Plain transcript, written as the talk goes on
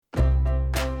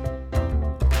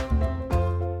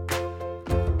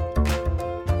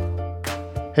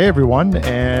Hey everyone,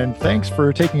 and thanks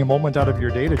for taking a moment out of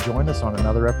your day to join us on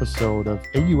another episode of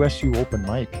AUSU Open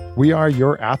Mic. We are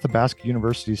your Athabasca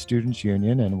University Students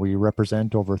Union, and we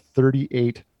represent over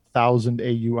 38,000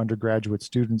 AU undergraduate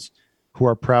students who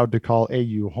are proud to call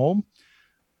AU home.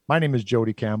 My name is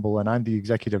Jody Campbell, and I'm the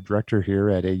Executive Director here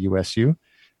at AUSU.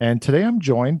 And today I'm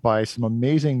joined by some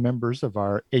amazing members of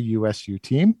our AUSU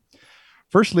team.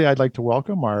 Firstly, I'd like to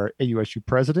welcome our AUSU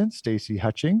President, Stacey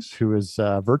Hutchings, who is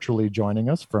virtually joining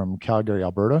us from Calgary,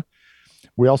 Alberta.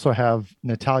 We also have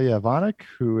Natalia Ivanek,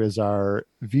 who is our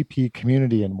VP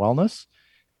Community and Wellness,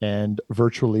 and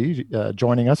virtually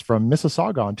joining us from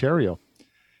Mississauga, Ontario.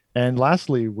 And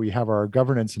lastly, we have our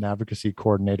Governance and Advocacy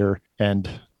Coordinator, and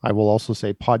I will also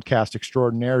say podcast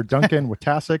extraordinaire, Duncan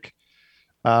Watasik.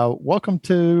 Welcome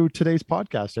to today's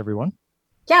podcast, everyone.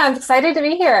 Yeah, I'm excited to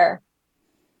be here.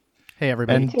 Hey,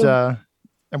 everybody.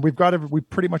 And we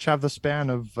pretty much have the span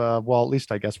of, at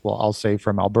least I guess, I'll say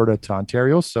from Alberta to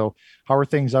Ontario. So how are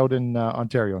things out in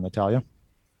Ontario, Natalia?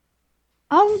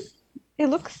 It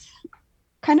looks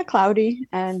kind of cloudy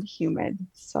and humid.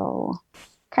 So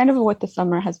kind of what the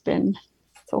summer has been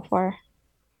so far.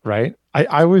 Right. I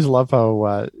always love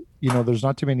how, there's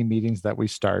not too many meetings that we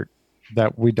start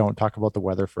that we don't talk about the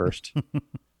weather first.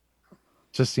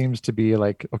 Just seems to be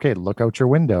like, okay, look out your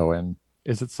window, and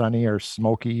is it sunny or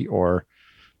smoky or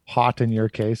hot in your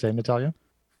case, Natalia?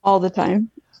 All the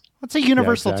time. That's a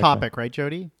universal topic, right,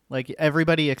 Jody? Like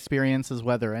everybody experiences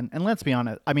weather. And let's be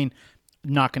honest. I mean,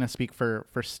 not going to speak for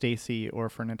Stacey or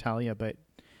for Natalia, but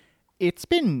it's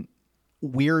been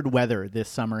weird weather this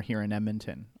summer here in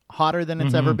Edmonton. Hotter than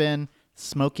it's ever been.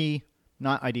 Smoky,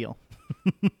 not ideal.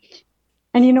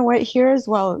 And you know what? Here as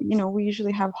well, we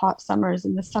usually have hot summers,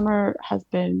 and the summer has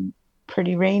been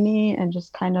pretty rainy and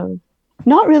just kind of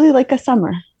not really like a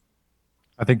summer.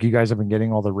 I think you guys have been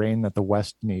getting all the rain that the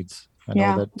West needs. I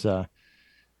know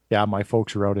that, my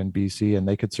folks are out in BC and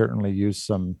they could certainly use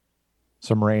some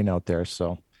rain out there.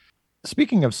 So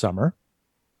speaking of summer,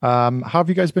 how have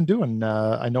you guys been doing?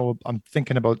 I know I'm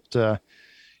thinking about,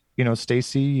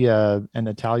 Stacey and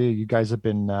Natalia, you guys have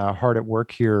been hard at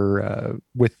work here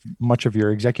with much of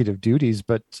your executive duties,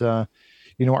 but, are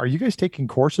you guys taking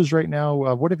courses right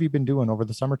now? What have you been doing over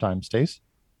the summertime, Stace?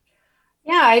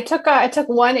 Yeah, I took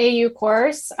one AU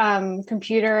course,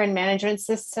 Computer and Management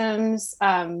Systems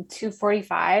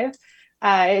 245.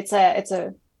 It's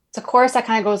a course that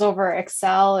kind of goes over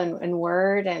Excel and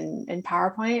Word and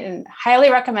PowerPoint, and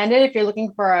highly recommended if you're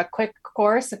looking for a quick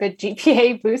course, a good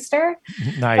GPA booster.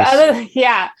 Nice.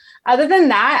 Other than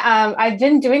that, I've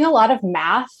been doing a lot of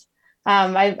math.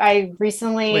 I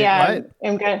recently Wait,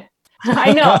 am good.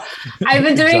 I know I've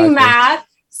been doing math.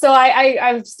 So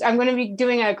I'm going to be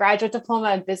doing a graduate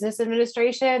diploma in business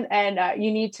administration, and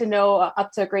you need to know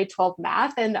up to grade 12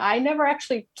 math. And I never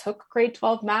actually took grade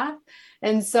 12 math.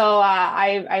 And so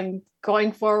I'm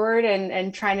going forward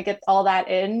and trying to get all that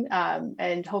in,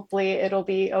 and hopefully it'll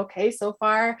be okay so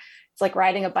far. It's like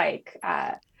riding a bike.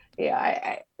 I'm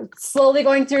slowly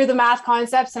going through the math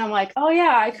concepts, and I'm like, oh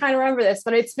yeah, I kind of remember this,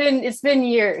 but it's been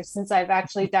years since I've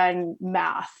actually done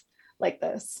math like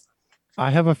this. I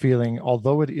have a feeling,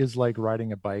 although it is like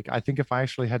riding a bike, I think if I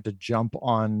actually had to jump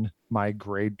on my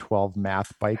grade 12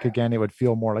 math bike again, it would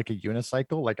feel more like a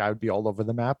unicycle. Like I would be all over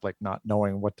the map, like not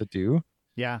knowing what to do.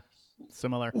 Yeah,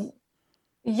 similar.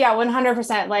 Yeah,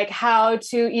 100%. Like how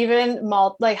to even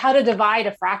how to divide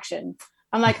a fraction.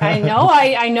 I'm like, I know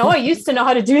I used to know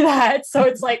how to do that. So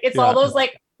it's like, it's all those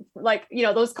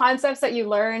those concepts that you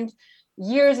learned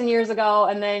years and years ago,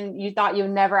 and then you thought you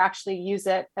would never actually use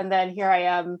it. And then here I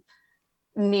am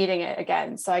needing it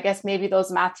again. So I guess maybe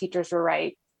those math teachers were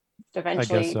right.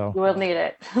 Eventually you will need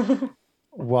it.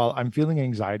 Well, I'm feeling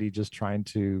anxiety just trying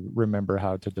to remember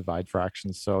how to divide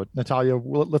fractions. So Natalia,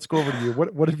 let's go over to you.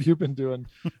 What have you been doing?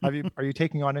 Are you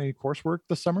taking on any coursework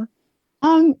this summer?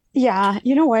 Yeah,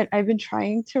 you know what? I've been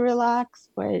trying to relax,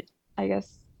 but I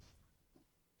guess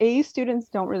AU students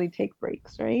don't really take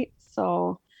breaks, right?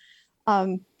 So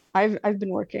I've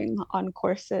been working on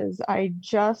courses. I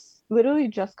literally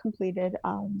just completed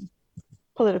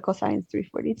Political Science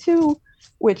 342,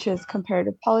 which is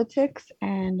comparative politics,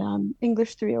 and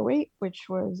English 308, which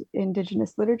was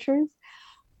Indigenous literatures.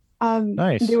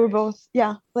 Nice. They were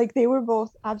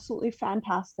both absolutely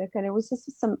fantastic, and it was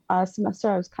just a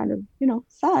semester I was kind of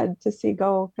sad to see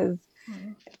go, because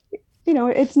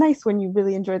it's nice when you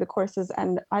really enjoy the courses.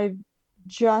 And I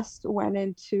just went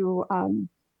into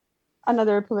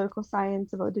another political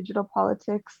science about digital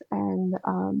politics and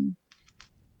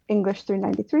English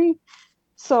 393.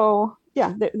 So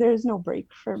yeah, there's no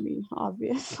break for me,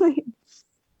 obviously.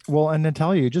 Well, and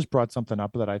Natalia, you just brought something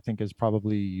up that I think is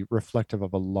probably reflective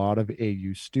of a lot of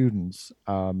AU students.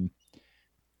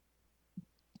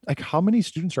 Like how many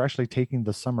students are actually taking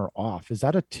the summer off? Is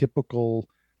that a typical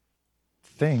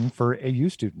thing for AU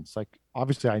students? Like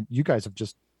obviously you guys have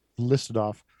just listed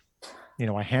off,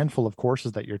 a handful of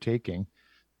courses that you're taking.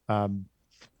 Um,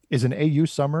 is an AU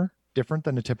summer different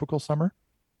than a typical summer?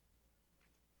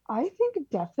 I think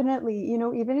definitely,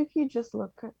 even if you just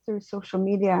look through social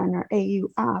media and our AU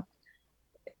app,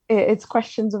 it's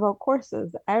questions about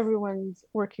courses. Everyone's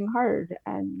working hard.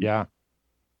 And Yeah.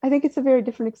 I think it's a very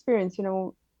different experience.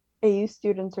 AU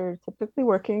students are typically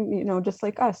working, just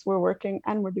like us, we're working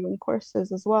and we're doing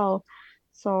courses as well.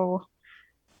 So,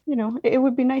 it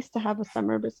would be nice to have a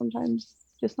summer, but sometimes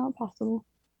it's just not possible.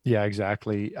 Yeah,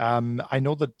 exactly. I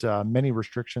know that many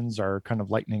restrictions are kind of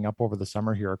lightening up over the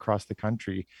summer here across the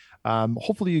country.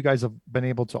 Hopefully, you guys have been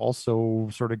able to also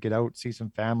sort of get out, see some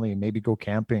family, and maybe go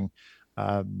camping.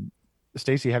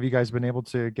 Stacy, have you guys been able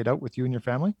to get out with you and your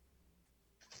family?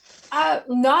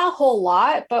 Not a whole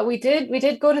lot, but we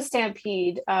did go to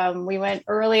Stampede. We went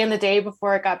early in the day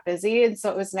before it got busy, and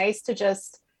so it was nice to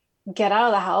just get out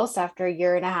of the house after a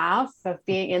year and a half of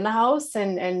being in the house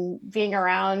and being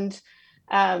around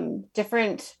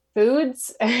different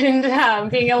foods and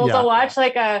being able to watch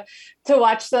it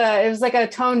was like a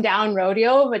toned down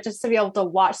rodeo, but just to be able to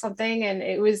watch something, and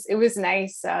it was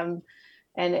nice, and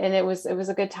it was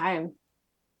a good time.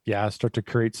 Yeah, start to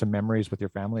create some memories with your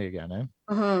family again,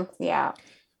 eh? Yeah.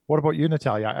 What about you,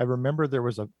 Natalia? I remember there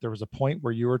was a point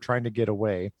where you were trying to get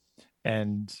away,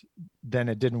 and then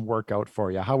it didn't work out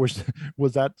for you. How was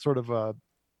was that sort of a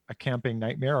camping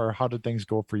nightmare, or how did things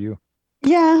go for you?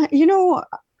 Yeah,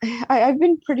 I've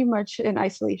been pretty much in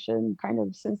isolation kind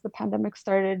of since the pandemic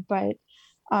started, but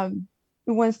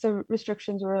once the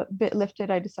restrictions were a bit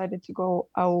lifted, I decided to go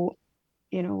out,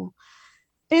 you know,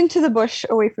 into the bush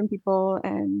away from people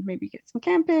and maybe get some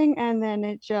camping. And then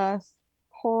it just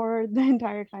poured the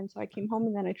entire time. So I came home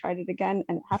and then I tried it again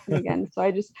and it happened again. So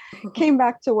I just came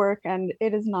back to work and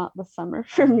it is not the summer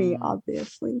for me,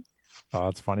 obviously. Oh,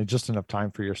 it's funny. Just enough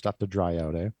time for your stuff to dry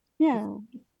out, eh? Yeah.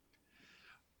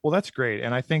 Well, that's great.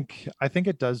 And I think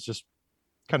it does just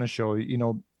kind of show,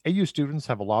 AU students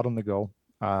have a lot on the go.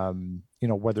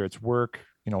 Whether it's work,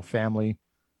 family,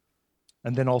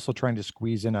 and then also trying to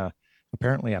squeeze in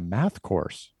apparently a math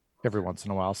course every once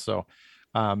in a while. So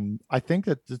I think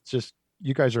that it's just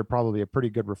you guys are probably a pretty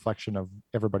good reflection of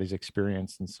everybody's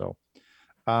experience. And so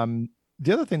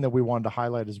the other thing that we wanted to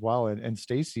highlight as well, and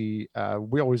Stacy,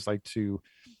 we always like to,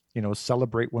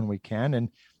 celebrate when we can. And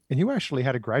you actually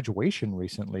had a graduation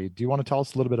recently. Do you want to tell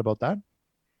us a little bit about that?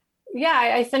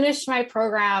 Yeah, I finished my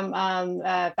program,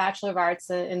 Bachelor of Arts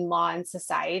in Law and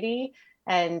Society.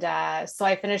 And so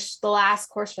I finished the last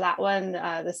course for that one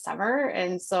this summer.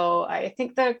 And so I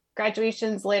think the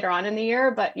graduation's later on in the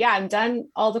year. But yeah, I'm done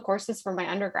all the courses for my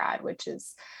undergrad, which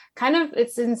is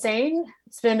it's insane.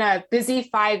 It's been a busy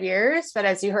 5 years. But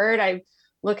as you heard, I'm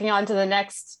looking on to the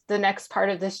next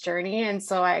part of this journey. And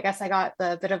so I guess I got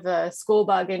the bit of the school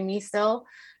bug in me still.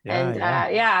 And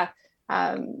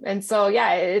so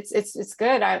yeah, it's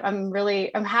good.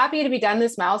 I'm happy to be done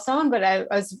this milestone, but I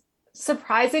was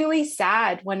surprisingly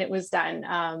sad when it was done.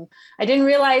 I didn't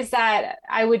realize that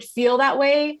I would feel that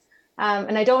way,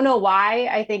 and I don't know why.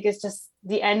 I think it's just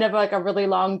the end of like a really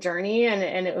long journey,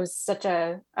 and it was such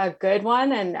a good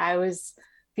one, and I was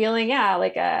feeling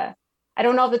I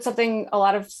don't know if it's something a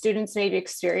lot of students maybe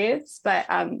experience, but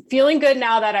feeling good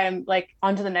now that I'm like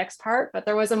on to the next part. But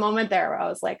there was a moment there where I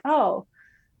was like, oh,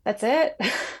 that's it.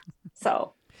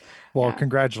 So, Well, yeah.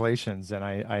 congratulations. And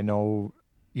I know,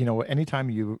 anytime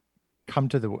you come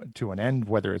to an end,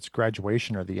 whether it's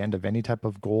graduation or the end of any type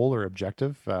of goal or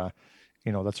objective,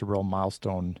 that's a real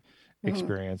milestone Mhm.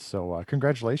 experience. So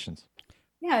congratulations.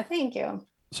 Yeah, thank you.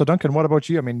 So Duncan, what about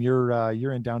you? I mean,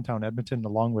 you're in downtown Edmonton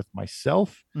along with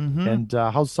myself. Mm-hmm. And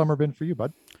how's summer been for you,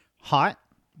 bud? Hot,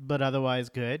 but otherwise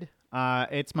good.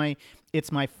 It's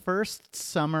my first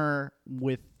summer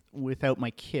without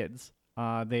my kids.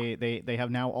 They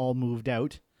have now all moved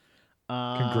out.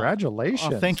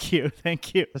 Congratulations. Oh, thank you.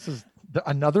 This is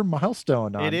another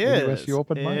milestone on It is. USU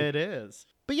Open Mic. It is.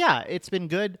 But yeah, it's been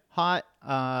good, hot,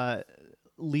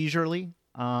 leisurely.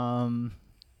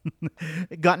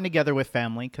 Gotten together with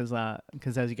family because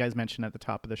as you guys mentioned at the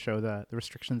top of the show, the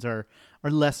restrictions are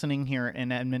lessening here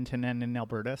in Edmonton and in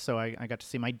Alberta. So I got to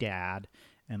see my dad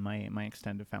and my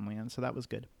extended family, and so that was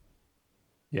good.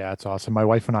 Yeah, it's awesome. My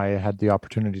wife and I had the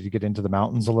opportunity to get into the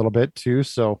mountains a little bit too,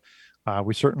 so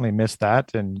we certainly missed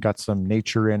that and got some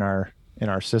nature in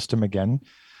our system again.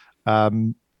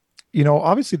 Um,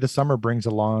 Obviously the summer brings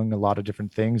along a lot of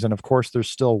different things. And of course, there's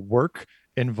still work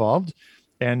involved.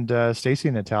 And Stacy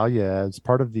and Natalia, as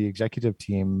part of the executive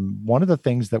team, one of the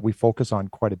things that we focus on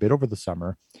quite a bit over the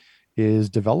summer is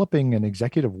developing an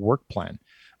executive work plan.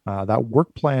 That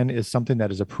work plan is something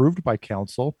that is approved by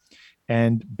council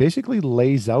and basically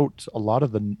lays out a lot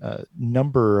of the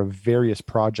number of various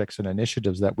projects and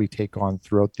initiatives that we take on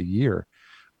throughout the year.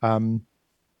 Um,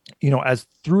 as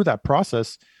through that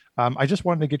process, I just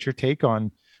wanted to get your take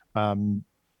on um,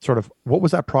 sort of what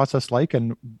was that process like,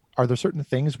 and are there certain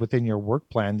things within your work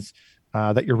plans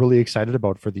that you're really excited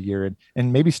about for the year?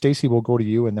 And maybe Stacy, will go to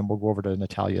you, and then we'll go over to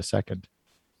Natalia second.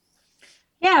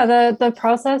 Yeah, the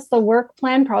process, the work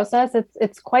plan process,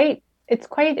 it's quite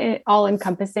all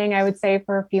encompassing, I would say,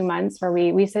 for a few months where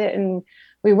we sit and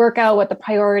we work out what the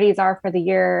priorities are for the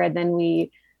year, and then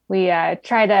we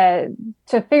try to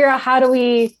figure out how do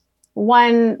we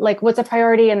one like what's a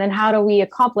priority, and then how do we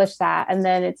accomplish that, and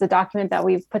then it's a document that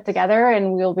we've put together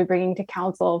and we'll be bringing to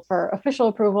council for official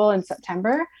approval in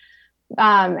September.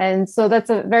 And so that's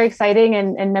a very exciting,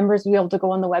 and members will be able to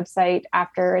go on the website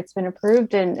after it's been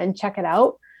approved and check it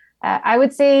out. I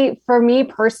would say for me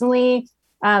personally,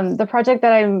 the project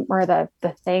that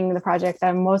the project that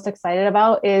I'm most excited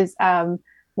about is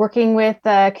working with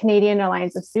the Canadian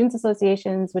Alliance of Students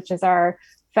Associations, which is our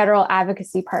federal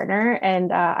advocacy partner.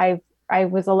 And I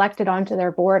was elected onto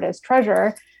their board as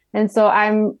treasurer. And so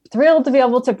I'm thrilled to be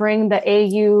able to bring the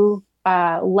AU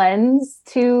lens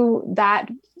to that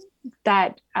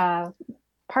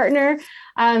partner,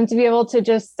 to be able to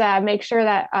just make sure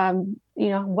that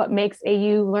what makes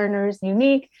AU learners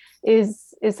unique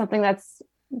is something that's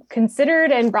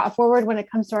considered and brought forward when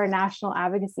it comes to our national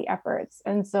advocacy efforts.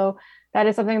 And so that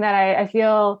is something that I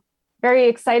feel very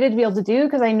excited to be able to do,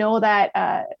 because I know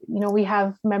that we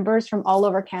have members from all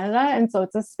over Canada, and so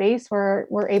it's a space where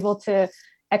we're able to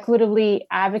equitably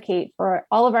advocate for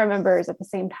all of our members at the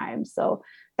same time. So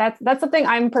that's something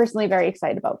I'm personally very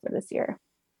excited about for this year.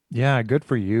 Yeah, good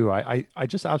for you. I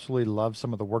just absolutely love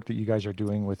some of the work that you guys are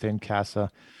doing within CASA.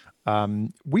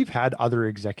 We've had other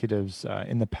executives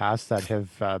in the past that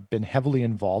have been heavily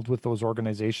involved with those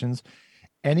organizations.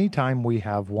 Anytime we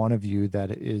have one of you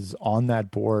that is on that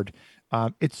board,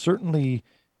 it certainly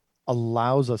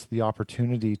allows us the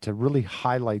opportunity to really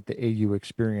highlight the AU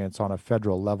experience on a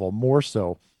federal level more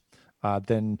so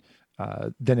than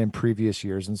in previous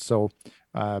years. And so,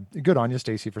 good on you,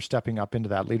 Stacy, for stepping up into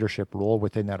that leadership role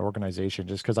within that organization.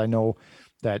 Just because I know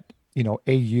that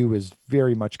AU is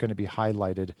very much going to be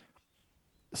highlighted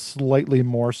slightly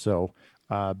more so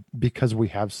because we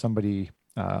have somebody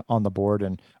on the board,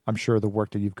 and I'm sure the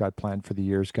work that you've got planned for the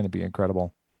year is going to be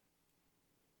incredible.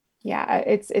 Yeah,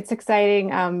 it's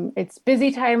exciting. It's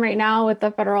busy time right now with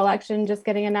the federal election just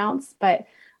getting announced, but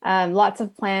lots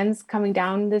of plans coming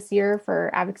down this year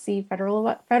for advocacy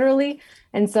federally.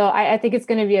 And so I think it's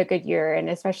going to be a good year, and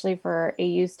especially for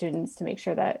AU students, to make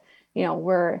sure that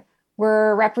we're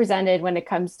represented when it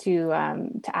comes to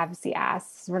advocacy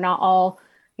asks. We're not all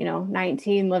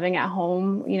 19 living at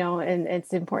home, and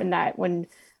it's important that when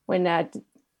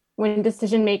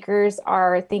decision makers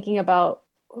are thinking about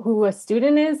who a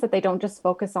student is, that they don't just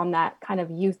focus on that kind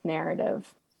of youth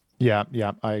narrative. Yeah,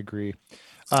 I agree.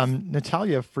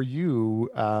 Natalia, for you,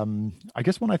 I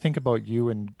guess when I think about you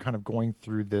and kind of going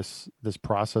through this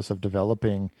process of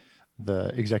developing the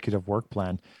executive work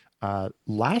plan,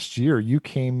 last year you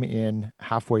came in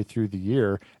halfway through the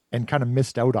year and kind of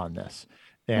missed out on this.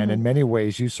 And in many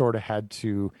ways, you sort of had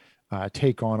to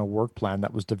take on a work plan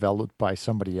that was developed by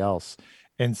somebody else.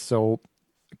 And so,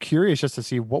 curious just to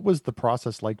see what was the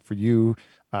process like for you,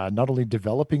 not only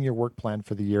developing your work plan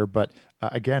for the year, but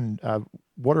again,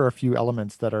 what are a few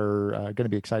elements that are going to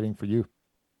be exciting for you?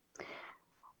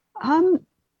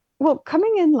 Well,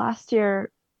 coming in last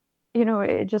year,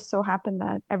 it just so happened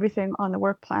that everything on the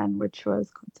work plan, which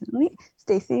was coincidentally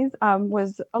Stacy's,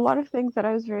 was a lot of things that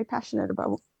I was very passionate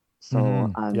about.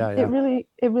 So Yeah.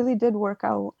 it really did work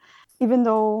out, even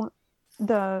though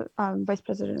the vice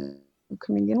president of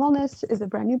community and wellness is a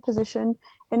brand new position.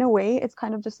 In a way, it's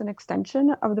kind of just an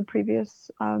extension of the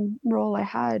previous role I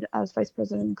had as vice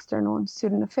president, external and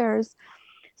student affairs.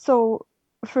 So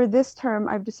for this term,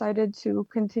 I've decided to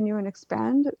continue and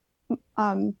expand.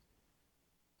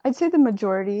 I'd say the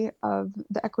majority of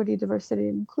the equity, diversity,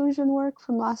 and inclusion work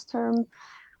from last term.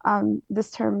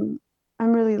 This term,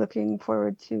 I'm really looking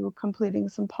forward to completing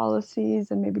some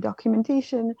policies and maybe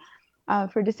documentation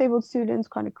for disabled students,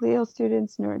 chronically ill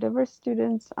students, neurodiverse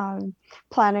students,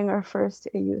 planning our first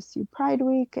AUSU Pride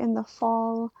Week in the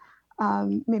fall,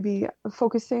 maybe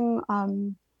focusing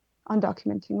on on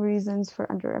documenting reasons for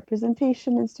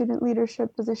underrepresentation in student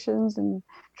leadership positions and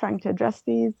trying to address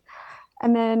these.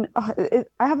 And then I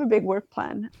have a big work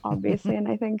plan, obviously, and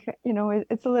I think,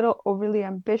 it's a little overly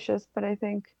ambitious, but I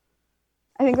think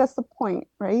that's the point,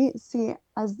 right? See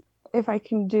as if I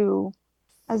can do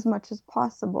as much as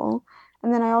possible.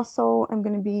 And then I also am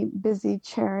going to be busy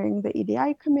chairing the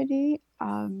EDI committee,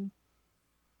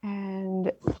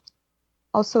 and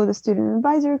also the student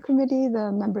advisory committee,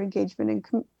 the member engagement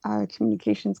and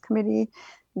communications committee.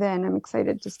 Then I'm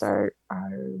excited to start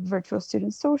our virtual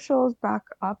student socials back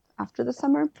up after the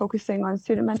summer, focusing on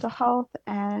student mental health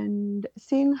and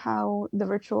seeing how the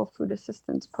virtual food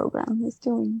assistance program is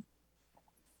doing.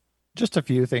 Just a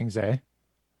few things, eh?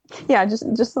 Yeah,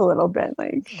 just a little bit,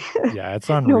 like Yeah, it's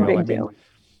unreal. no big deal.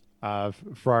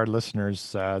 For our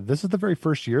listeners, this is the very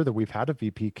first year that we've had a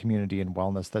VP Community and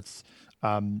Wellness. That's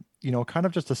kind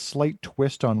of just a slight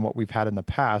twist on what we've had in the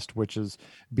past, which is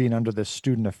being under the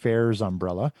student affairs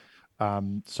umbrella.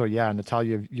 So yeah,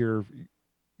 Natalia,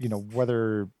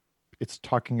 whether it's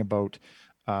talking about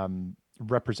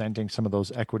representing some of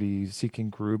those equity seeking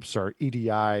groups or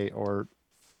EDI or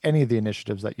any of the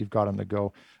initiatives that you've got on the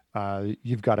go,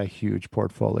 you've got a huge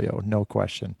portfolio, no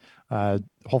question.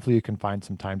 Hopefully you can find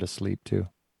some time to sleep too.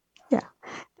 Yeah,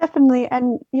 definitely.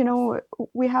 And,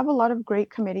 we have a lot of great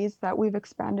committees that we've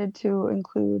expanded to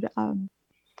include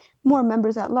more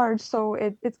members at large. So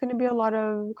it's going to be a lot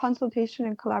of consultation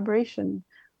and collaboration,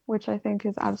 which I think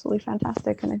is absolutely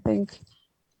fantastic. And I think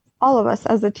all of us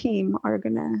as a team are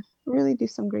going to really do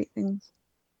some great things.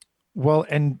 Well,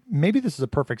 and maybe this is a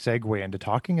perfect segue into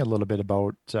talking a little bit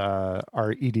about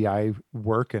our EDI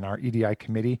work and our EDI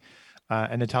committee.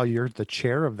 And Natalia, you're the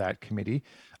chair of that committee.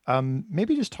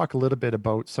 Maybe just talk a little bit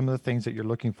about some of the things that you're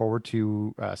looking forward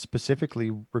to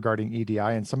specifically regarding EDI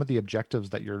and some of the objectives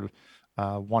that you're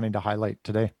wanting to highlight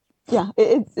today. Yeah,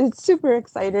 it's super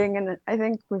exciting. And I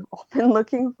think we've all been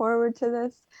looking forward to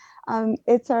this.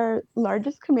 It's our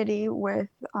largest committee with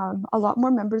a lot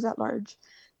more members at large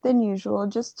than usual,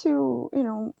 just to,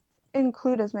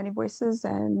 include as many voices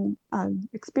and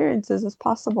experiences as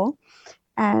possible.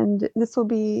 And this will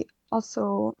be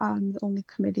also the only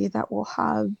committee that will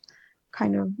have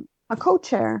kind of a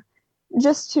co-chair,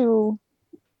 just to,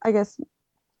 I guess,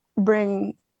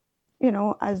 bring,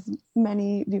 as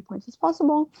many viewpoints as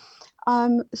possible.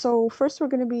 So first we're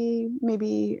going to be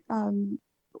maybe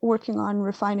working on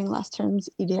refining last term's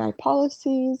EDI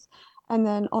policies, and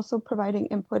then also providing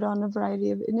input on a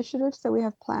variety of initiatives that we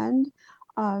have planned,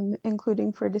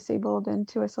 including for disabled and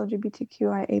 2S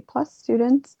LGBTQIA+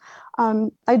 students.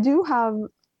 I do have,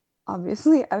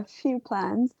 obviously, a few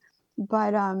plans,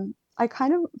 but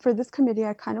for this committee,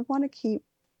 I kind of want to keep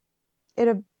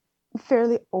it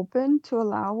fairly open to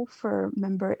allow for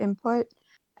member input.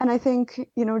 And I think,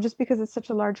 just because it's such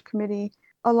a large committee,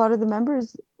 a lot of the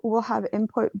members will have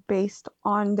input based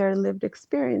on their lived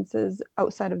experiences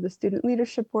outside of the student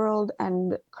leadership world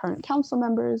and current council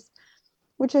members,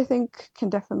 which I think can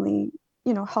definitely,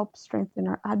 help strengthen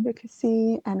our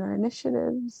advocacy and our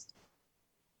initiatives.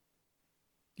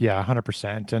 Yeah,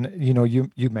 100%. And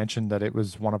you mentioned that it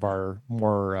was one of our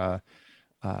more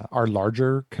our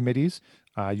larger committees.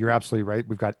 You're absolutely right.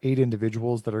 We've got 8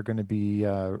 individuals that are going to be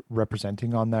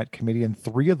representing on that committee, and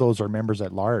 3 of those are members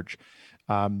at large.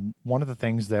 One of the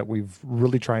things that we've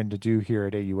really trying to do here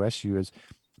at AUSU is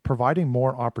providing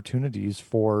more opportunities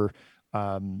for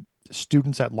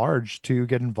students at large to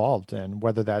get involved, and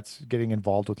whether that's getting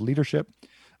involved with leadership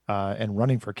and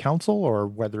running for council, or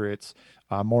whether it's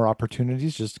more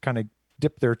opportunities just kind of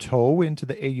dip their toe into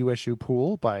the AUSU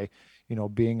pool by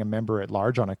being a member at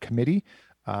large on a committee.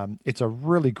 It's a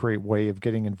really great way of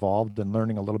getting involved and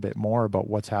learning a little bit more about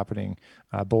what's happening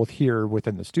both here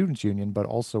within the Students' Union, but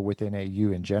also within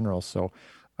AU in general. So,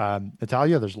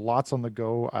 Natalia, there's lots on the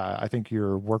go. I think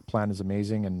your work plan is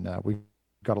amazing, and we've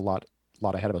got a lot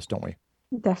ahead of us, don't we?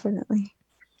 Definitely.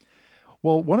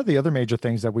 Well, one of the other major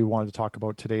things that we wanted to talk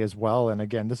about today as well, and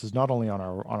again, this is not only on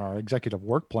our executive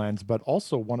work plans, but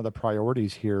also one of the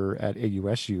priorities here at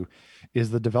AUSU,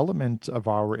 is the development of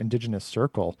our Indigenous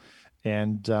Circle.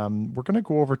 And we're going to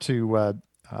go over to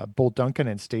both Duncan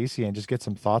and Stacy and just get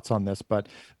some thoughts on this. But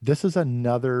this is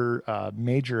another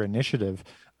major initiative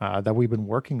that we've been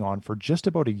working on for just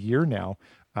about a year now,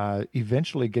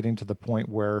 eventually getting to the point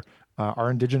where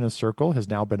our Indigenous Circle has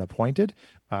now been appointed.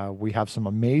 We have some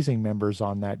amazing members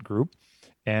on that group,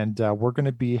 and we're going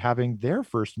to be having their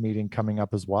first meeting coming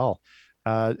up as well.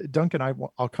 Duncan,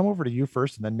 I'll come over to you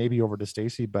first, and then maybe over to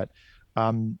Stacy, but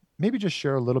maybe just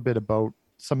share a little bit about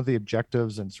some of the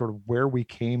objectives and sort of where we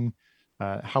came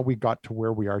how we got to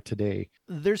where we are today.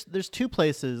 There's two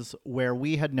places where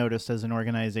we had noticed as an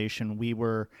organization we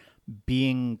were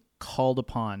being called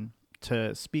upon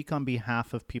to speak on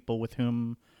behalf of people with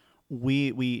whom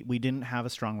we didn't have a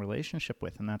strong relationship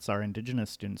with, and that's our Indigenous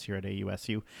students here at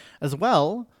AUSU. As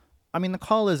well, I mean, the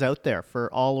call is out there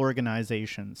for all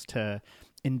organizations to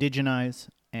indigenize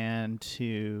and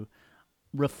to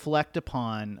reflect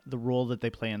upon the role that they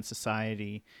play in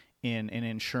society in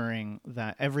ensuring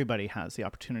that everybody has the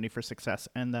opportunity for success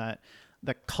and that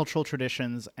the cultural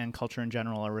traditions and culture in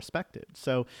general are respected.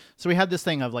 So we had this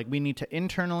thing of like, we need to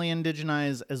internally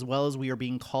indigenize as well as we are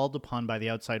being called upon by the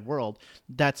outside world.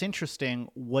 That's interesting.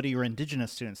 What do your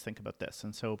Indigenous students think about this?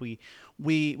 And so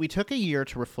we took a year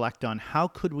to reflect on how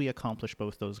could we accomplish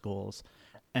both those goals.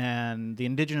 And the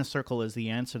Indigenous Circle is the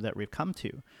answer that we've come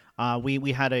to.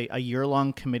 We had a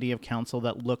year-long committee of council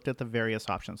that looked at the various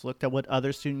options, looked at what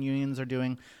other student unions are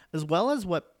doing, as well as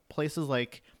what places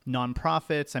like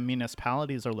nonprofits and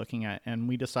municipalities are looking at. And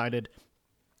we decided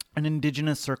an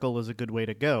Indigenous Circle is a good way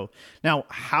to go. Now,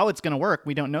 how it's going to work,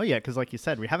 we don't know yet, because like you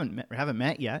said, we haven't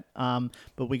met yet.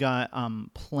 But we got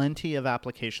plenty of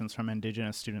applications from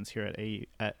Indigenous students here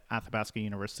at Athabasca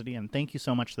University. And thank you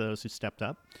so much to those who stepped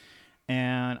up.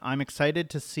 And I'm excited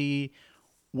to see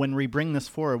when we bring this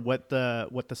forward what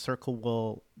the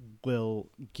circle will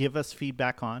give us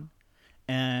feedback on,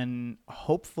 and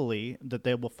hopefully that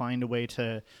they will find a way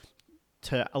to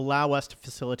allow us to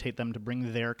facilitate them to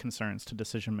bring their concerns to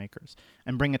decision makers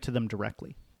and bring it to them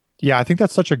directly. Yeah, I think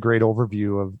that's such a great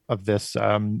overview of this.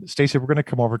 Stacey, we're going to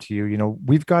come over to you. You know,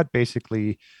 we've got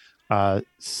basically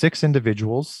 6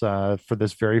 individuals for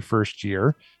this very first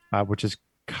year, which is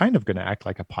kind of going to act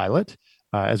like a pilot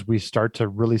as we start to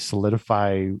really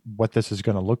solidify what this is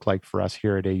going to look like for us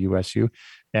here at AUSU.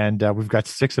 And we've got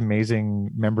 6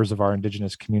 amazing members of our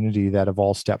Indigenous community that have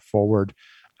all stepped forward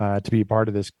to be part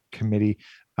of this committee.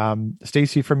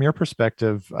 Stacey, from your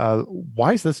perspective,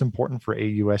 why is this important for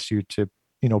AUSU to,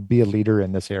 be a leader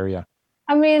in this area?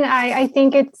 I mean, I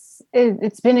think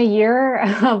it's been a year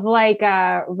of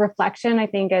reflection. I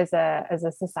think as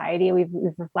a society, we've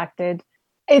reflected.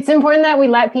 It's important that we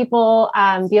let people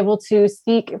be able to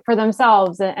speak for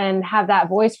themselves and have that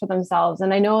voice for themselves.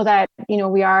 And I know that,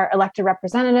 we are elected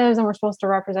representatives and we're supposed to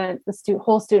represent the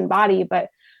whole student body, but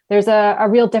there's a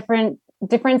real difference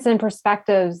in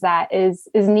perspectives that is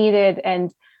needed.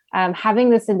 And having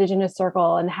this Indigenous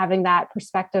Circle and having that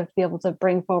perspective to be able to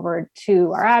bring forward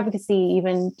to our advocacy,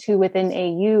 even to within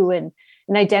AU and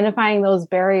identifying those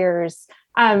barriers.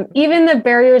 Even the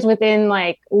barriers within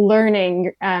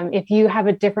learning, if you have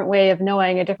a different way of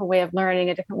knowing, a different way of learning,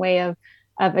 a different way of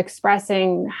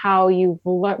expressing how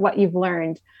what you've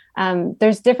learned,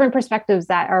 there's different perspectives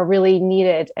that are really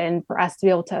needed and for us to be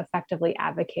able to effectively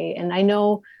advocate. And I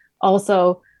know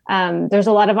also there's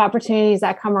a lot of opportunities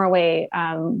that come our way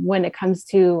when it comes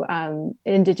to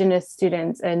Indigenous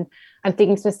students. And I'm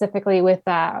thinking specifically with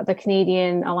the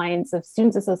Canadian Alliance of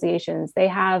Students Associations. They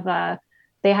have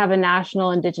a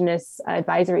national Indigenous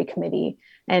advisory committee,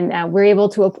 and we're able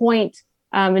to appoint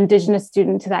Indigenous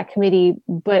student to that committee,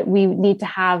 but we need to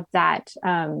have that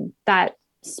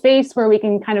space where we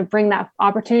can kind of bring that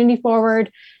opportunity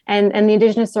forward, and the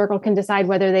Indigenous Circle can decide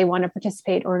whether they want to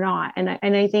participate or not. And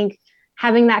I think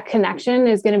having that connection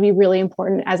is going to be really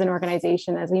important as an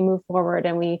organization as we move forward,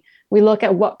 and we look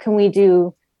at what can we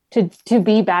do to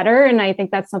be better. And I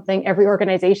think that's something every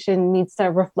organization needs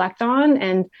to reflect on.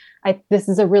 And this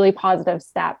is a really positive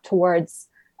step towards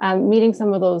meeting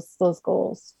some of those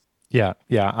goals. Yeah,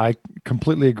 I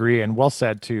completely agree. And well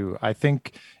said too. I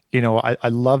think, I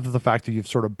love the fact that you've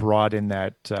sort of brought in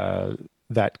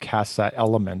that CASA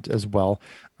element as well.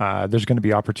 There's going to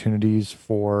be opportunities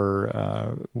for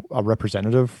a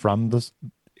representative from the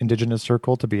Indigenous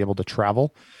Circle to be able to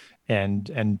travel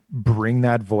and bring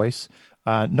that voice.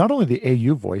 Not only the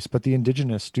AU voice, but the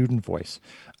Indigenous student voice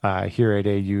here at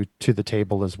AU to the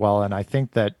table as well. And I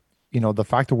think that, the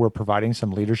fact that we're providing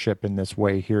some leadership in this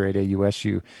way here at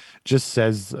AUSU just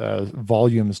says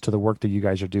volumes to the work that you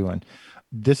guys are doing.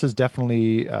 This is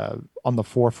definitely on the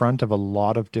forefront of a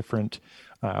lot of different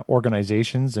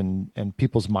organizations and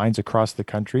people's minds across the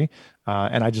country.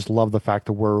 And I just love the fact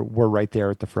that we're right there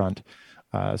at the front.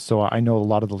 So I know a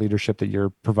lot of the leadership that you're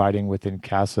providing within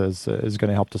CASA is going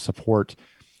to help to support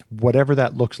whatever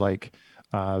that looks like,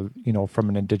 from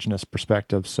an Indigenous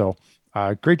perspective. So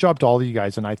great job to all of you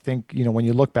guys. And I think, when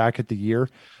you look back at the year,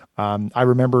 I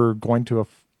remember going to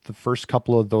the first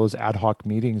couple of those ad hoc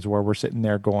meetings where we're sitting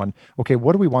there going, okay,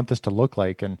 what do we want this to look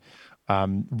like? And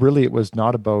really, it was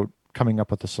not about coming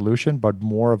up with a solution, but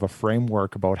more of a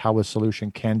framework about how a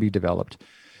solution can be developed.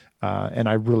 And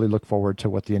I really look forward to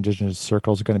what the Indigenous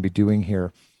Circle is going to be doing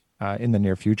here in the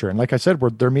near future. And like I said,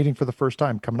 they're meeting for the first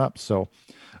time coming up. So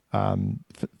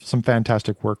some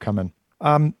fantastic work coming.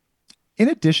 In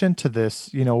addition to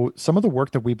this, some of the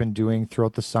work that we've been doing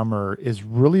throughout the summer is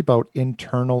really about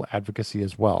internal advocacy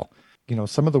as well.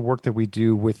 Some of the work that we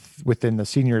do within the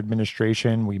senior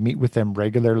administration, we meet with them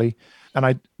regularly.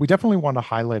 And we definitely want to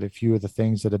highlight a few of the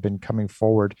things that have been coming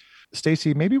forward.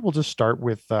 Stacey, maybe we'll just start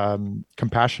with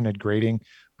compassionate grading.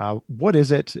 What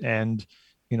is it? And,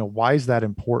 why is that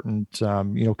important,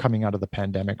 coming out of the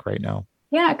pandemic right now?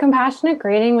 Yeah, compassionate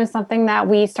grading was something that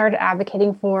we started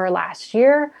advocating for last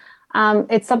year.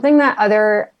 It's something that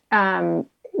other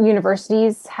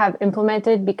universities have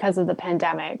implemented because of the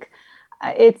pandemic.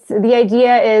 The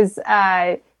idea is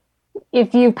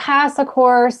if you pass a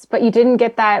course, but you didn't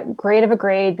get that great of a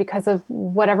grade because of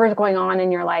whatever is going on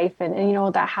in your life, and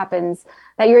that happens,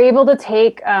 that you're able to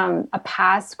take a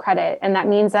pass credit, and that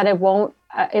means that it won't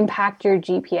impact your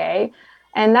GPA.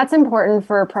 And that's important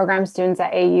for program students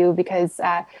at AU because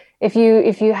if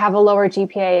you have a lower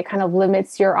GPA, it kind of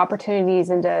limits your opportunities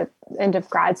into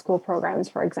grad school programs,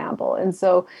 for example. And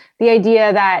so the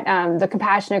idea that the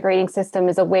compassionate grading system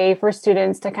is a way for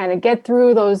students to kind of get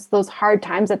through those hard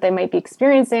times that they might be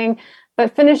experiencing,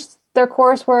 but finish their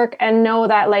coursework and know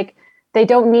that they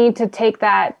don't need to take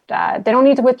that, they don't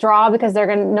need to withdraw because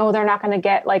they're not going to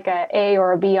get like a A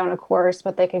or a B on a course,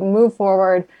 but they can move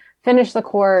forward, finish the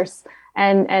course,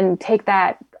 and take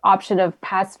that option of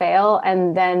pass fail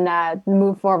and then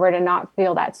move forward and not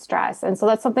feel that stress. And so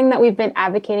that's something that we've been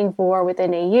advocating for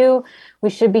within AU. We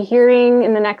should be hearing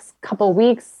in the next couple of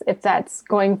weeks if that's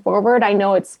going forward. I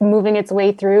know it's moving its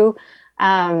way through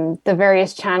the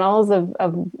various channels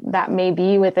of that may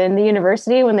be within the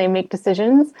university when they make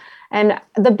decisions. And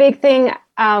the big thing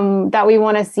that we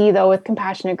want to see, though, with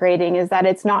compassionate grading is that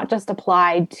it's not just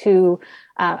applied to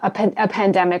a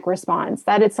pandemic response,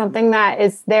 that it's something that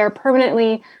is there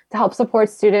permanently to help support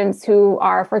students who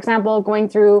are, for example, going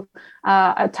through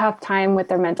a tough time with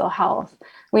their mental health.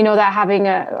 We know that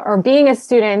being a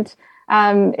student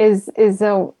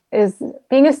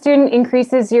being a student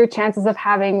increases your chances of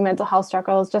having mental health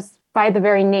struggles just by the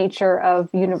very nature of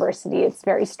university. It's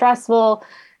very stressful.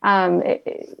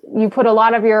 You put a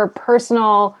lot of your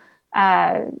personal,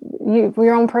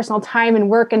 your own personal time and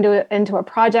work into a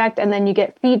project, and then you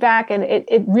get feedback, and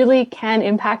it really can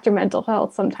impact your mental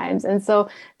health sometimes. And so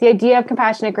the idea of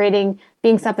compassionate grading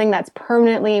being something that's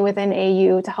permanently within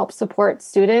AU to help support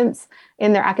students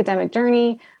in their academic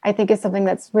journey, I think is something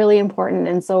that's really important.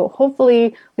 And so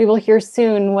hopefully we will hear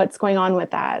soon what's going on with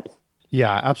that.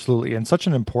 Yeah, absolutely. And such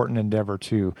an important endeavor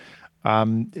too.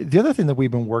 The other thing that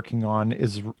we've been working on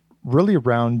is really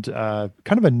around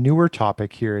kind of a newer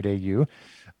topic here at AU.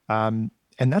 And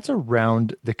that's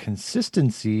around the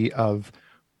consistency of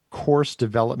course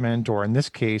development, or in this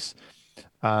case,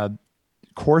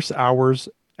 course hours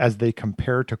as they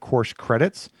compare to course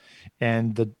credits,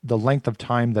 and the length of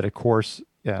time that a course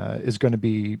is going to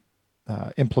be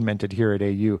implemented here at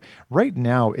AU. Right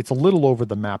now, it's a little over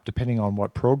the map depending on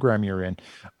what program you're in.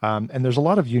 And there's a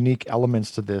lot of unique elements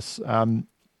to this.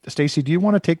 Stacey, do you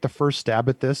want to take the first stab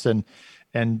at this and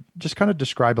just kind of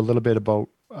describe a little bit about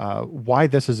why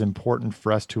this is important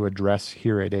for us to address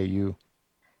here at AU?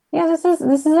 Yeah, this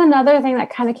is another thing that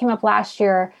kind of came up last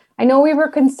year. I know we were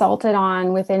consulted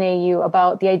on within AU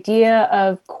about the idea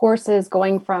of courses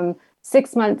going from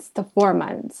 6 months to 4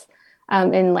 months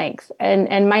in length.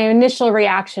 And my initial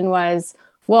reaction was,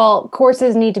 well,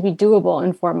 courses need to be doable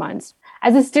in 4 months.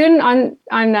 As a student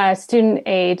on student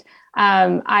aid,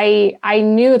 I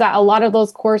knew that a lot of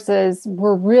those courses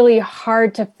were really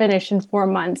hard to finish in 4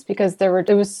 months because there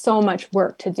was so much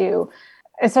work to do.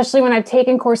 Especially when I've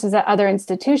taken courses at other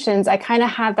institutions, I kind of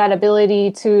have that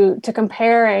ability to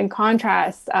compare and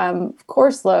contrast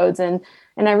course loads. And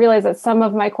I realized that some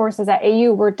of my courses at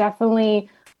AU were definitely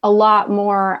a lot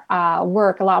more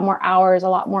work, a lot more hours, a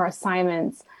lot more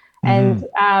assignments. Mm-hmm.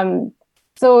 And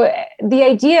so the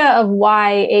idea of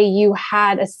why AU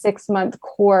had a 6-month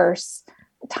course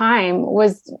time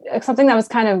was something that was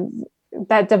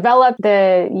that developed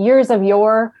the years of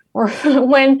yore, or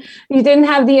when you didn't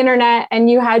have the internet and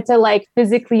you had to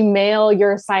physically mail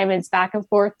your assignments back and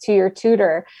forth to your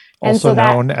tutor. And also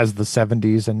known as the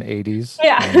 70s and 80s.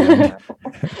 Yeah.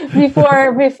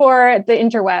 before the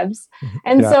interwebs.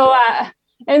 And yeah.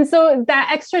 And so that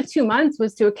extra 2 months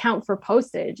was to account for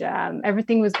postage.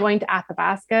 Everything was going to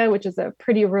Athabasca, which is a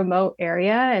pretty remote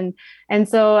area. And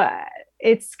so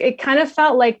it kind of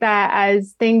felt like that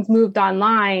as things moved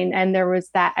online and there was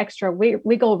that extra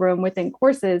wiggle room within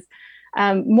courses,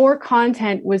 more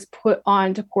content was put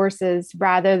onto courses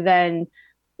rather than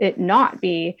it not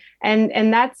be?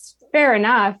 And that's fair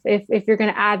enough. If you're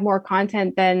going to add more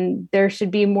content, then there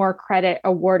should be more credit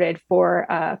awarded for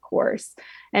a course.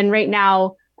 And right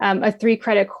now, a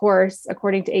 3-credit course,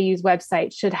 according to AU's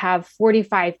website, should have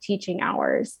 45 teaching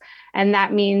hours. And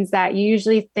that means that you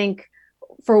usually think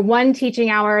for 1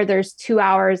 teaching hour, there's 2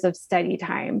 hours of study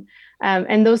time.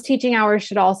 And those teaching hours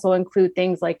should also include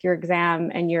things like your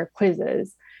exam and your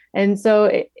quizzes. And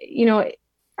so,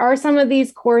 are some of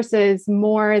these courses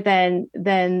more than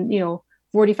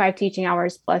 45 teaching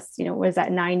hours plus, was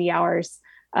that 90 hours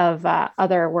of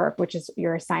other work, which is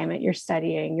your assignment, your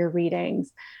studying, your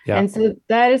readings. Yeah. And so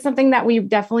that is something that we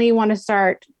definitely want to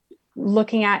start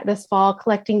looking at this fall,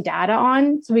 collecting data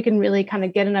on, so we can really kind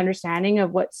of get an understanding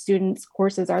of what students'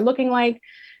 courses are looking like,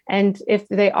 and if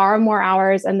they are more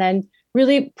hours, and then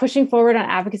really pushing forward on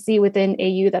advocacy within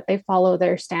AU that they follow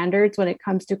their standards when it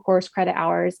comes to course credit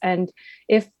hours. And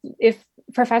if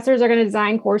professors are going to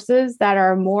design courses that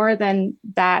are more than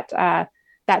that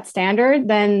standard,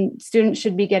 then students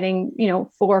should be getting 4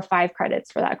 or 5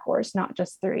 credits for that course, not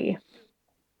just 3.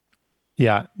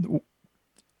 Yeah,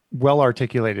 well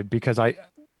articulated. Because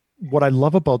what I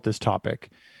love about this topic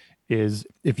is,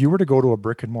 if you were to go to a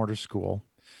brick and mortar school,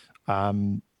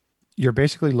 you're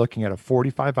basically looking at a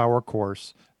 45-hour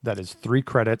course that is 3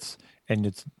 credits, and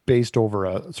it's based over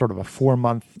a sort of a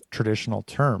 4-month traditional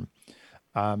term.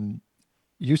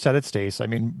 You said it, Stace. I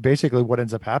mean, basically what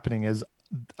ends up happening is,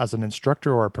 as an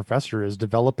instructor or a professor is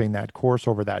developing that course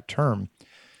over that term,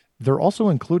 they're also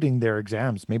including their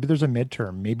exams. Maybe there's a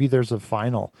midterm, maybe there's a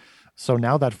final. So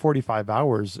now that 45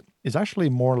 hours is actually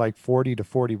more like 40 to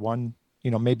 41,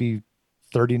 maybe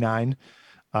 39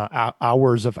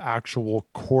 hours of actual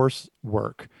course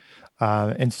work.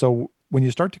 And so when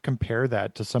you start to compare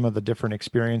that to some of the different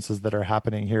experiences that are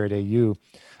happening here at AU,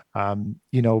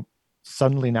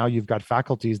 suddenly now you've got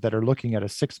faculties that are looking at a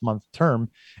 6-month term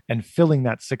and filling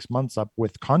that 6 months up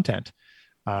with content.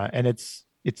 And it's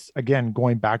again,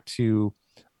 going back to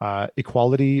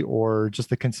equality, or just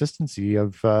the consistency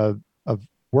of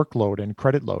workload and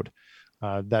credit load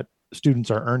that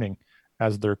students are earning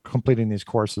as they're completing these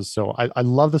courses. So I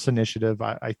love this initiative.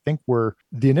 I think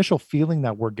the initial feeling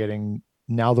that we're getting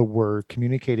now that we're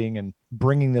communicating and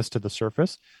bringing this to the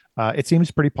surface, it seems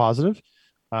pretty positive.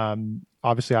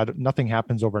 Obviously, nothing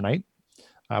happens overnight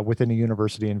within a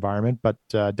university environment, but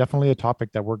definitely a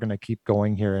topic that we're going to keep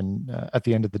going here. And at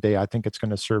the end of the day, I think it's going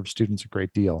to serve students a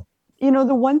great deal.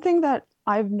 The one thing that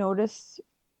I've noticed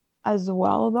as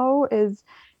well, though, is,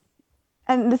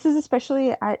 and this is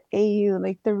especially at AU,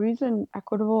 like the reason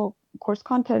equitable course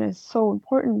content is so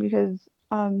important, because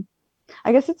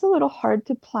I guess it's a little hard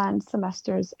to plan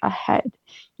semesters ahead.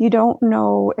 You don't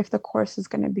know if the course is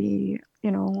going to be,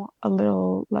 a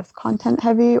little less content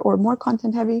heavy or more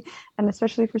content heavy. And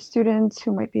especially for students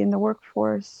who might be in the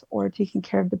workforce or taking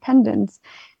care of dependents,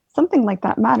 something like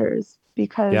that matters,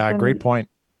 because great point.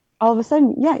 All of a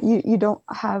sudden, you don't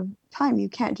have time. You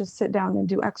can't just sit down and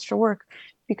do extra work,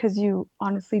 because you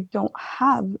honestly don't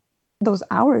have those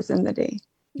hours in the day.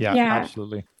 Yeah,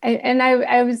 absolutely. And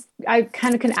I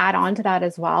kind of can add on to that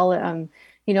as well.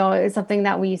 It's something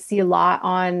that we see a lot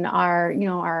on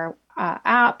our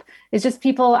app, is just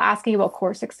people asking about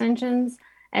course extensions.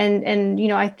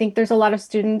 And I think there's a lot of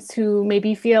students who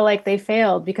maybe feel like they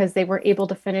failed because they weren't able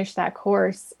to finish that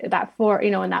course in that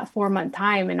 4-month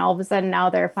time. And all of a sudden now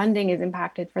their funding is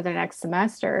impacted for the next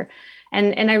semester.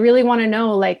 And I really want to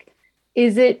know, like,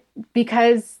 is it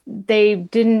because they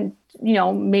didn't,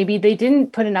 maybe they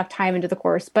didn't put enough time into the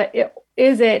course, but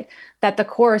is it that the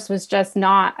course was just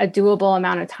not a doable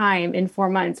amount of time in 4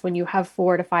 months when you have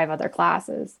 4 to 5 other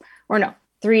classes, or no,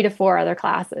 3 to 4 other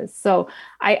classes? So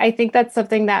I think that's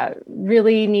something that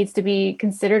really needs to be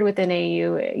considered within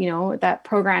AU, that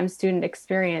program student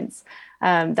experience,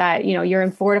 that, you're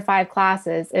in 4 to 5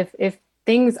 classes. If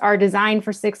things are designed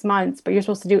for 6 months, but you're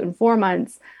supposed to do it in 4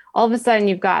 months, all of a sudden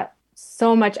you've got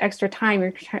so much extra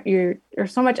time, you're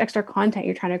so much extra content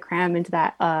you're trying to cram into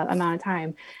that amount of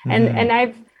time. Mm-hmm.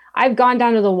 And I've gone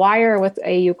down to the wire with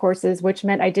AU courses, which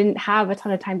meant I didn't have a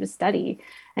ton of time to study.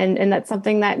 And that's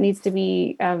something that needs to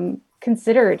be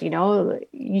considered.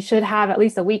 You should have at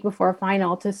least a week before a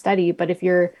final to study. But if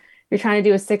you're trying to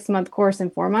do a 6-month course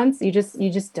in 4 months, you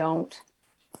just don't.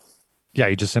 Yeah,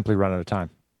 you just simply run out of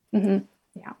time. Mm-hmm.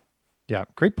 Yeah.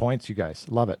 Great points, you guys.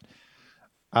 Love it.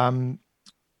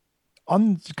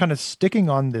 On kind of sticking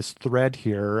on this thread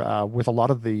here with a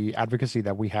lot of the advocacy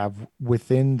that we have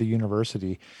within the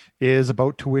university is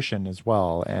about tuition as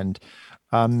well. And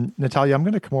Natalia, I'm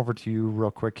going to come over to you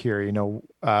real quick here.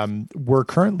 We're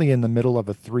currently in the middle of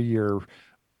a 3-year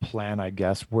plan, I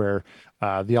guess, where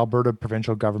the Alberta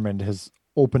provincial government has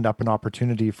opened up an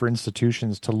opportunity for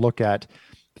institutions to look at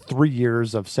 3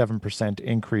 years of 7%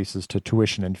 increases to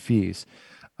tuition and fees.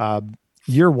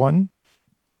 Year one,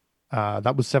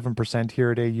 that was 7%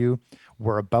 here at AU.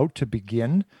 We're about to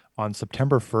begin on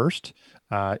September 1st,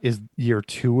 is year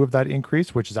two of that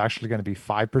increase, which is actually going to be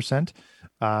 5%.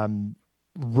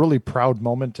 Really proud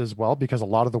moment as well, because a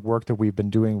lot of the work that we've been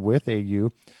doing with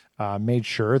AU made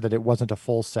sure that it wasn't a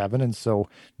full 7. And so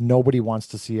nobody wants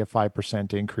to see a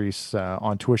 5% increase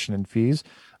on tuition and fees.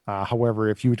 However,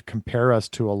 if you would compare us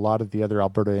to a lot of the other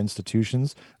Alberta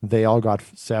institutions, they all got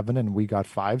 7 and we got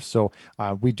 5. So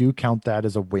we do count that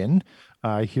as a win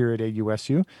here at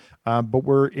AUSU. But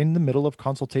we're in the middle of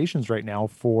consultations right now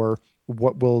for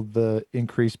what will the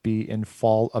increase be in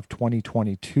fall of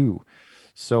 2022.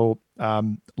 So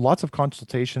lots of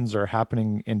consultations are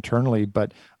happening internally.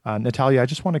 But Natalia, I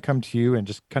just want to come to you and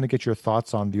just kind of get your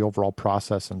thoughts on the overall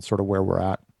process and sort of where we're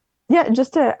at. Yeah,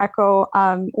 just to echo,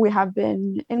 we have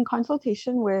been in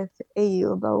consultation with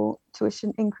AU about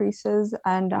tuition increases,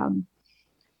 and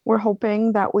we're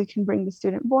hoping that we can bring the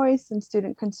student voice and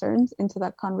student concerns into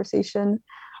that conversation.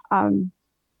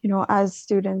 As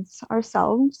students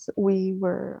ourselves, we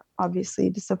were obviously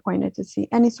disappointed to see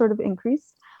any sort of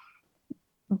increase,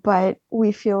 but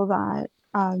we feel that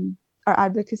our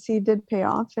advocacy did pay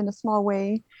off in a small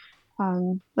way.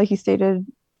 Like you stated,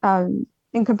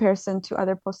 in comparison to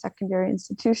other post-secondary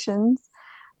institutions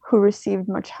who received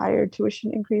much higher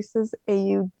tuition increases,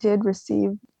 AU did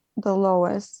receive the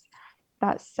lowest.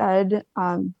 That said,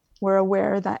 we're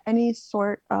aware that any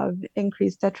sort of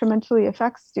increase detrimentally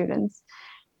affects students,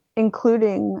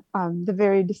 including the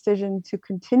very decision to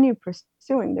continue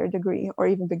pursuing their degree or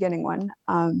even beginning one.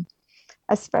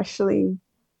 Especially,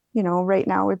 right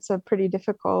now it's a pretty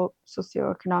difficult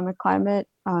socioeconomic climate,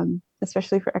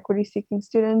 especially for equity-seeking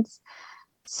students.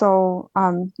 So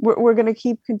we're going to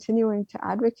keep continuing to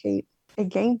advocate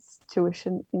against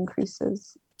tuition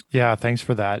increases. Yeah, thanks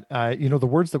for that. The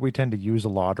words that we tend to use a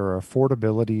lot are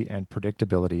affordability and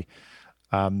predictability.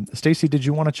 Stacey, did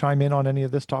you want to chime in on any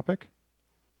of this topic?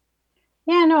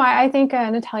 Yeah, no, I think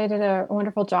Natalia did a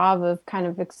wonderful job of kind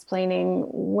of explaining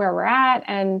where we're at.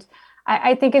 And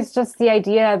I think it's just the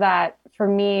idea that for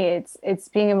me, it's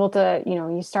being able to,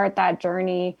 you start that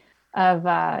journey of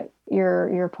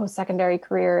your post-secondary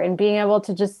career and being able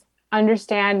to just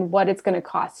understand what it's going to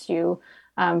cost you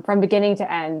from beginning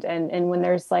to end. And when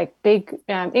there's like big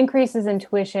increases in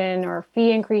tuition or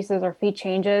fee increases or fee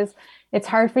changes, it's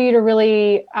hard for you to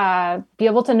really be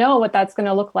able to know what that's going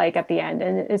to look like at the end.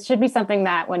 And it should be something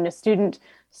that when a student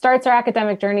starts their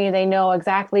academic journey, they know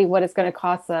exactly what it's going to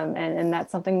cost them. And that's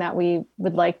something that we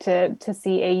would like to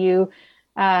see AU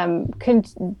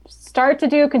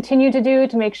continue to do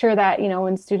to make sure that,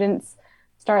 when students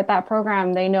start that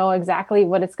program, they know exactly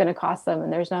what it's going to cost them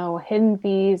and there's no hidden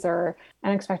fees or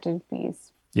unexpected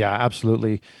fees. Yeah,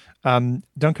 absolutely.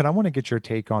 Duncan, I want to get your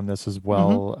take on this as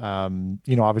well.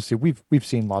 Mm-hmm. Obviously we've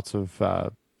seen lots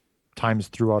of times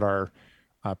throughout our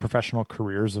professional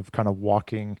careers of kind of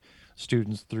walking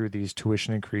students through these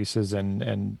tuition increases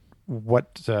and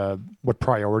what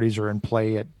priorities are in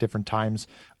play at different times.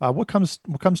 What comes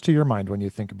to your mind when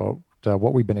you think about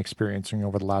what we've been experiencing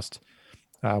over the last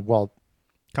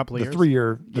couple of years?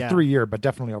 3 year, but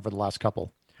definitely over the last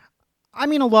couple. I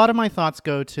mean, a lot of my thoughts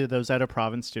go to those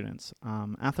out-of-province students.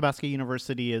 Athabasca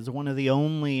University is one of the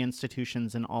only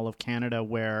institutions in all of Canada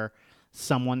where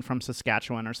someone from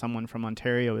Saskatchewan or someone from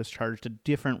Ontario is charged a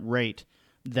different rate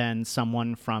than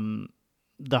someone from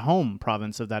the home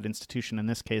province of that institution. In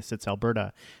this case, it's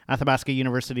Alberta. Athabasca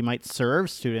University might serve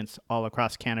students all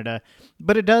across Canada,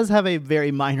 but it does have a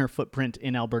very minor footprint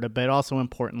in Alberta, but also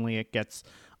importantly, it gets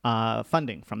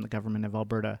funding from the government of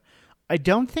Alberta. I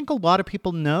don't think a lot of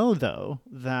people know, though,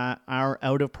 that our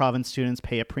out-of-province students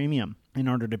pay a premium in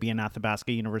order to be an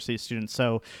Athabasca University student.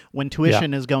 So when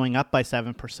tuition is going up by 7%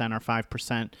 or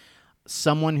 5%,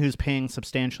 someone who's paying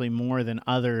substantially more than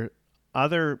other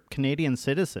Canadian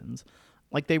citizens,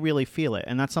 like they really feel it.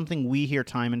 And that's something we hear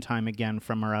time and time again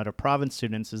from our out-of-province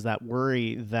students, is that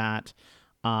worry that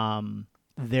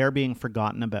they're being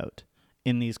forgotten about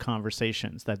in these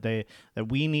conversations, that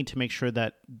we need to make sure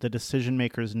that the decision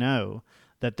makers know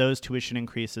that those tuition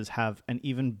increases have an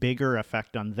even bigger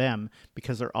effect on them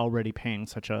because they're already paying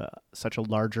such a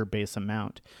larger base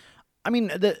amount. I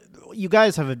mean, you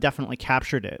guys have definitely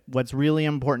captured it. What's really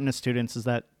important to students is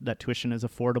that tuition is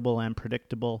affordable and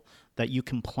predictable, that you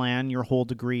can plan your whole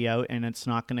degree out and it's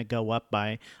not going to go up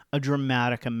by a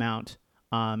dramatic amount,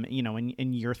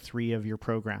 in year 3 of your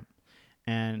program.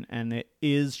 And it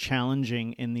is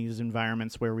challenging in these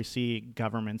environments where we see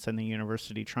governments and the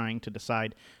university trying to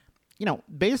decide,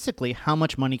 basically how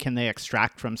much money can they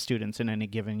extract from students in any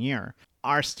given year.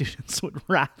 Our students would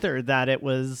rather that it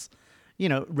was,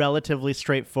 relatively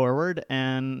straightforward,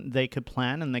 and they could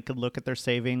plan and they could look at their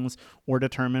savings or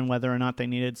determine whether or not they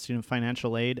needed student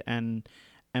financial aid and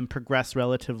progress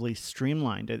relatively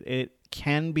streamlined. It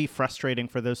can be frustrating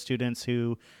for those students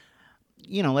who,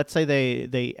 let's say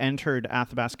they entered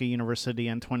Athabasca University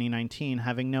in 2019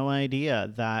 having no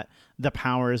idea that the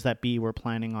powers that be were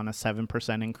planning on a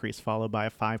 7% increase followed by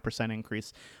a 5%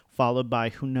 increase, followed by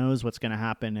who knows what's going to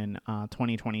happen in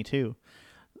 2022.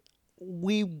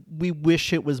 We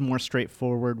wish it was more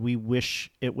straightforward. We wish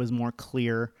it was more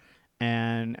clear,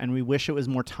 and we wish it was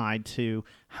more tied to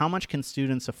how much can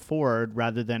students afford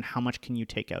rather than how much can you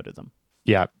take out of them.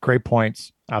 Yeah, great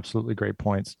points. Absolutely great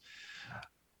points.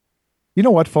 You know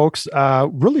what, folks?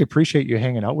 Really appreciate you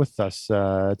hanging out with us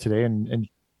today. And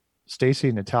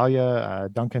Stacy, Natalia,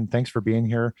 Duncan, thanks for being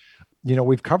here.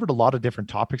 We've covered a lot of different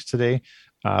topics today,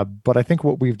 but I think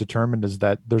what we've determined is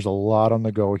that there's a lot on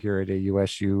the go here at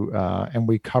AUSU, and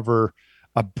we cover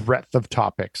a breadth of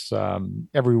topics,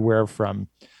 everywhere from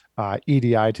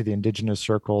EDI to the Indigenous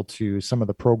Circle to some of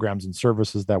the programs and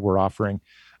services that we're offering,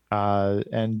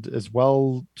 and as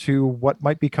well to what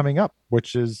might be coming up,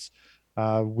 which is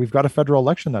we've got a federal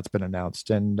election that's been announced,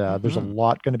 and there's a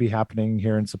lot going to be happening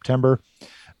here in September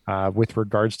with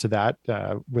regards to that,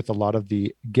 with a lot of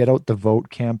the Get Out the Vote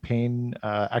campaign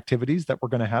activities that we're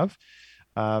going to have.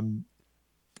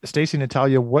 Stacy,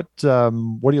 Natalia, what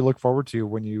do you look forward to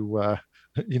when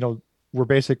we're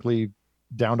basically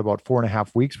down to about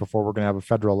 4.5 weeks before we're going to have a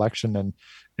federal election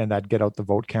and that Get Out the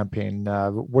Vote campaign.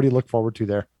 What do you look forward to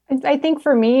there? I think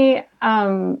for me,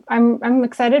 I'm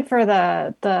excited for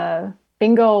the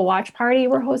bingo watch party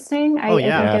we're hosting. I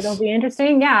think it'll be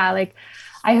interesting. Yeah, like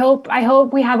I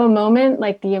hope we have a moment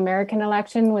like the American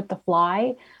election with the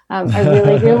fly. I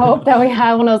really do hope that we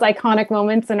have one of those iconic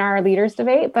moments in our leaders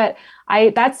debate. But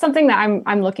that's something that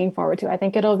I'm looking forward to. I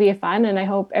think it'll be fun, and I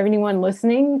hope everyone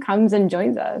listening comes and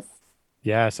joins us.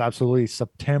 Yes, absolutely.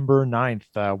 September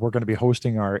 9th, we're going to be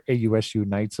hosting our AUSU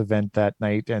Nights event that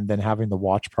night and then having the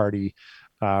watch party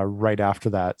right after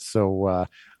that. So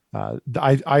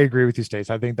I agree with you,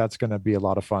 Stace. I think that's going to be a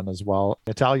lot of fun as well.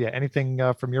 Natalia, anything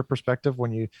from your perspective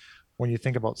when you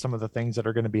think about some of the things that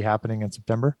are going to be happening in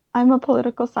September? I'm a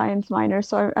political science minor,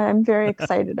 so I'm very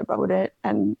excited about it.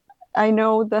 And I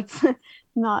know that's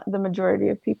not the majority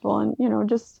of people. And,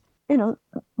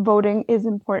 voting is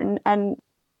important. And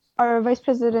our Vice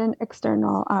President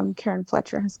External, Karen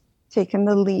Fletcher, has taken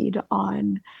the lead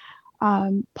on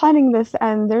planning this.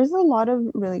 And there's a lot of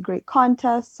really great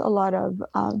contests, a lot of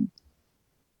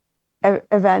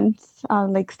events,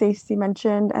 like Stacy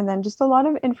mentioned, and then just a lot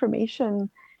of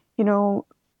information,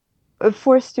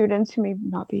 for students who may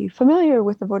not be familiar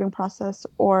with the voting process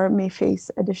or may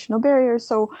face additional barriers.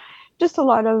 So just a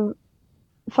lot of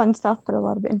fun stuff, but a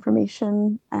lot of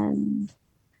information, and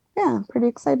yeah, pretty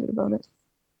excited about it.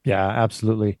 Yeah,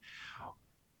 absolutely.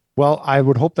 Well, I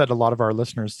would hope that a lot of our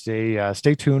listeners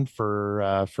stay tuned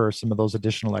for some of those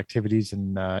additional activities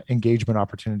and engagement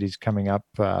opportunities coming up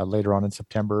later on in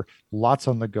September. Lots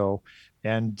on the go.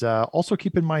 And also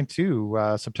keep in mind too,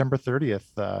 September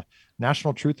 30th,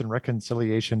 National Truth and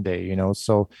Reconciliation Day,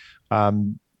 so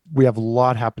we have a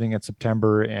lot happening in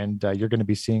September, and you're going to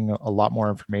be seeing a lot more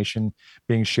information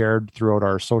being shared throughout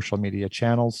our social media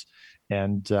channels.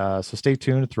 And so stay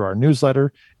tuned through our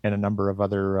newsletter and a number of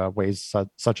other ways,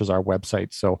 such as our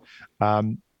website. So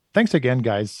thanks again,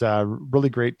 guys. Really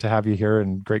great to have you here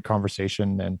and great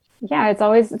conversation. And yeah, it's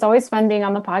always fun being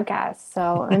on the podcast.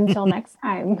 So until next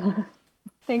time.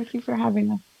 Thank you for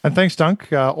having us. And thanks,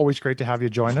 Dunk. Always great to have you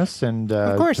join us and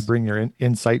to bring your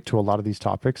insight to a lot of these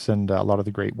topics and a lot of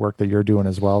the great work that you're doing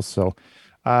as well. So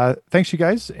thanks, you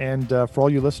guys. And for all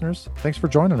you listeners, thanks for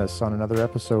joining us on another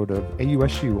episode of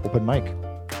AUSU Open Mic.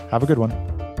 Have a good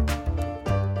one.